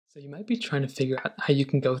So you might be trying to figure out how you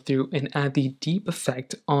can go through and add the deep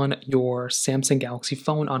effect on your Samsung Galaxy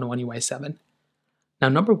phone on One UI 7. Now,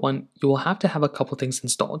 number one, you will have to have a couple things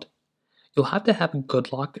installed. You'll have to have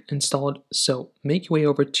Good Lock installed, so make your way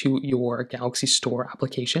over to your Galaxy Store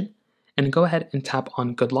application and go ahead and tap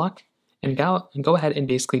on Good Lock and go ahead and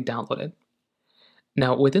basically download it.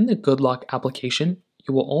 Now, within the Good Lock application,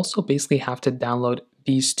 you will also basically have to download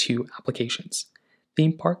these two applications,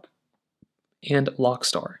 Theme Park and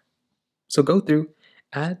Lockstar. So go through,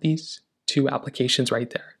 add these two applications right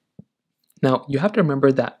there. Now, you have to remember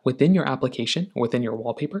that within your application, within your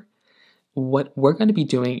wallpaper, what we're going to be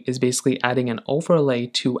doing is basically adding an overlay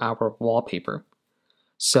to our wallpaper.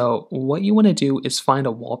 So what you want to do is find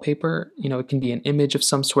a wallpaper, it can be an image of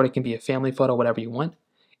some sort, it can be a family photo, whatever you want,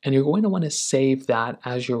 and you're going to want to save that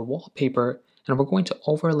as your wallpaper, and we're going to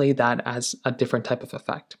overlay that as a different type of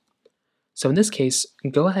effect. So in this case,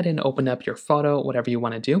 go ahead and open up your photo, whatever you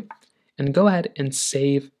want to do, and go ahead and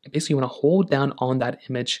save. Basically, you want to hold down on that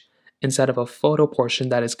image inside of a photo portion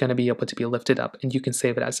that is going to be able to be lifted up, and you can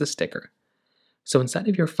save it as a sticker. So inside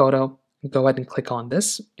of your photo, go ahead and click on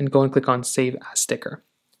this and go and click on Save as Sticker.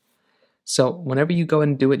 So whenever you go ahead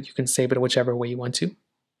and do it, you can save it whichever way you want to.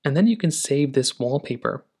 And then you can save this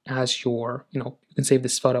wallpaper as your, you can save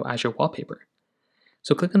this photo as your wallpaper.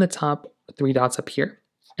 So click on the top three dots up here,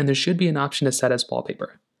 and there should be an option to set as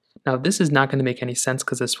wallpaper. Now this is not going to make any sense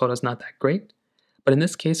because this photo is not that great, but in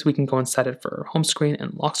this case we can go and set it for home screen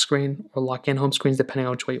and lock screen or lock in home screens depending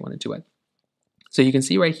on which way you want to do it. So you can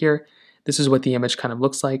see right here, this is what the image kind of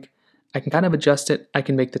looks like. I can kind of adjust it. I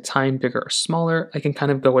can make the time bigger or smaller. I can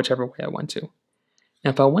kind of go whichever way I want to.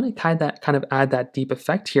 Now if I want to kind of add that deep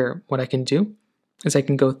effect here, what I can do is I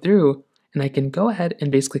can go through and I can go ahead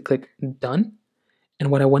and basically click Done.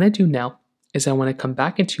 And what I want to do now is I want to come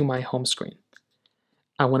back into my home screen.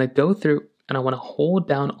 I want to go through and I want to hold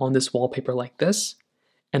down on this wallpaper like this,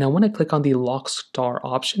 and I want to click on the Lock Star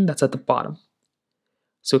option that's at the bottom.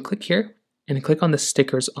 So click here and click on the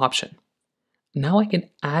stickers option. Now I can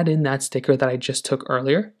add in that sticker that I just took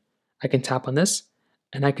earlier. I can tap on this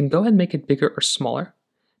and I can go ahead and make it bigger or smaller.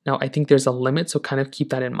 Now I think there's a limit, so kind of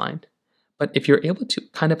keep that in mind. But if you're able to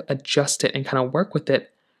kind of adjust it and kind of work with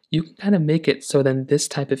it, you can kind of make it so then this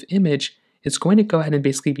type of image is going to go ahead and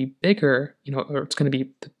basically be bigger, or it's going to be,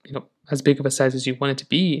 as big of a size as you want it to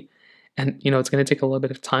be. And, it's going to take a little bit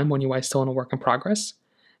of time when you're still in a work in progress.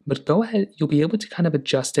 But go ahead, you'll be able to kind of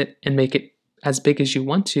adjust it and make it as big as you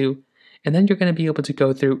want to. And then you're going to be able to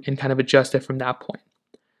go through and kind of adjust it from that point.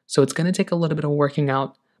 So it's going to take a little bit of working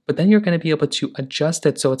out, but then you're going to be able to adjust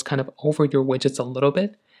it so it's kind of over your widgets a little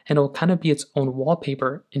bit, and it'll kind of be its own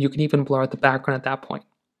wallpaper, and you can even blur out the background at that point.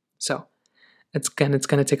 So it's going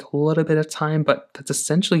to take a little bit of time, but that's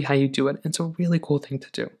essentially how you do it. It's a really cool thing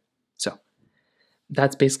to do. So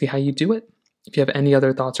that's basically how you do it. If you have any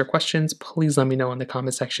other thoughts or questions, please let me know in the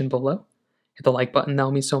comment section below. Hit the like button, that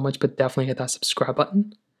will mean so much, but definitely hit that subscribe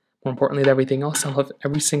button. More importantly than everything else, I love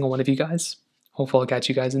every single one of you guys. Hopefully I'll catch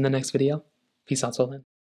you guys in the next video. Peace out till then.